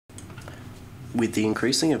With the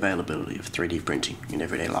increasing availability of 3D printing in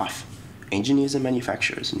everyday life, engineers and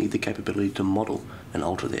manufacturers need the capability to model and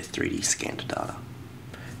alter their 3D scanned data.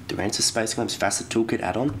 Through ANSYS SpaceClaim's Faceted toolkit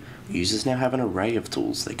add-on, users now have an array of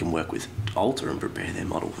tools they can work with to alter and prepare their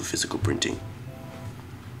model for physical printing.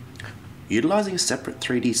 Utilising a separate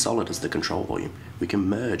 3D solid as the control volume, we can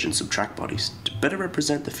merge and subtract bodies to better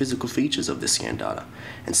represent the physical features of the scanned data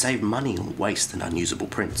and save money on waste and unusable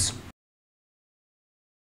prints.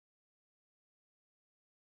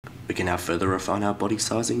 We can now further refine our body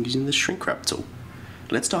sizing using the shrink wrap tool.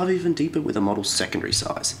 Let's dive even deeper with a model's secondary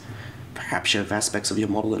size. Perhaps you have aspects of your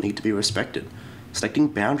model that need to be respected. Selecting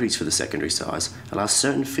boundaries for the secondary size allows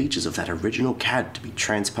certain features of that original CAD to be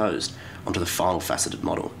transposed onto the final faceted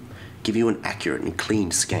model, give you an accurate and clean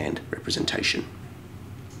scanned representation.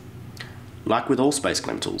 Like with all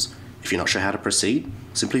SpaceClaim tools, if you're not sure how to proceed,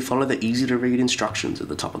 simply follow the easy to read instructions at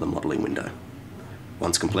the top of the modelling window.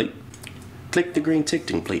 Once complete, click the green tick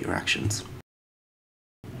to complete your actions.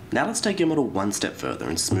 Now let's take your model one step further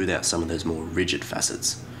and smooth out some of those more rigid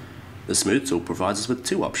facets. The Smooth tool provides us with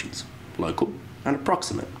two options, local and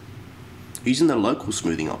approximate. Using the local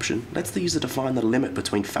smoothing option lets the user define the limit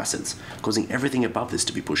between facets, causing everything above this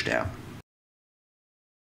to be pushed out.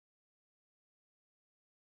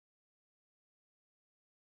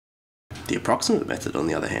 The approximate method, on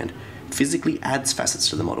the other hand, physically adds facets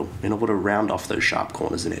to the model in order to round off those sharp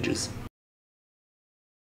corners and edges.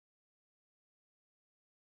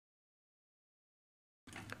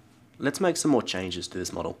 Let's make some more changes to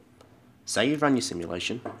this model. Say you've run your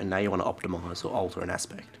simulation and now you want to optimise or alter an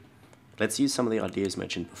aspect. Let's use some of the ideas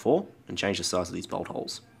mentioned before and change the size of these bolt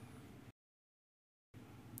holes.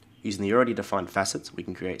 Using the already defined facets, we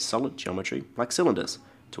can create solid geometry like cylinders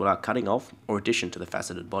to allow cutting off or addition to the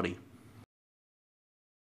faceted body.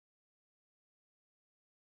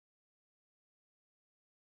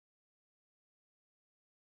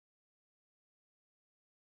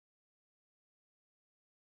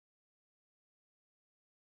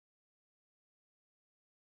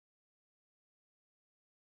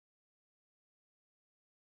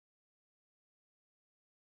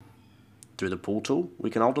 Through the Pull tool, we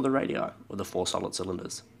can alter the radii of the four solid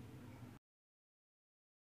cylinders.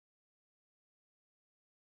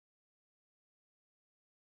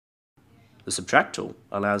 The Subtract tool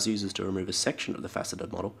allows users to remove a section of the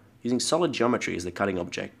faceted model using solid geometry as the cutting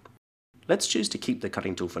object. Let's choose to keep the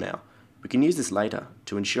cutting tool for now. We can use this later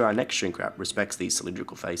to ensure our next shrink wrap respects these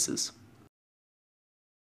cylindrical faces.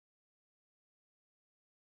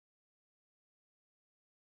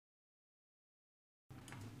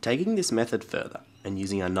 Taking this method further and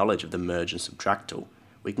using our knowledge of the Merge and Subtract tool,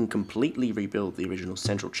 we can completely rebuild the original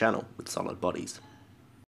central channel with solid bodies.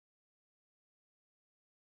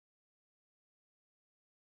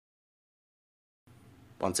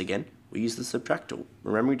 Once again, we use the Subtract tool,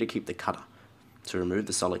 remembering to keep the cutter to remove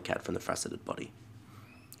the solid CAD from the faceted body.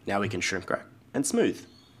 Now we can shrink wrap and smooth,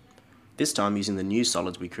 this time using the new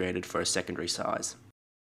solids we created for a secondary size.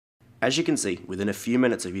 As you can see, within a few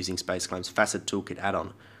minutes of using SpaceClaim's Facet Toolkit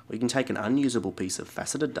add-on, we can take an unusable piece of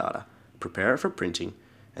faceted data, prepare it for printing,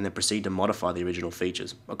 and then proceed to modify the original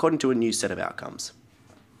features according to a new set of outcomes.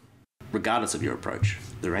 Regardless of your approach,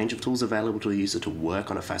 the range of tools available to a user to work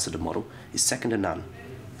on a faceted model is second to none,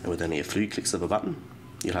 and with only a few clicks of a button,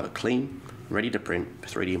 you'll have a clean, ready to print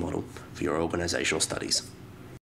 3D model for your organisational studies.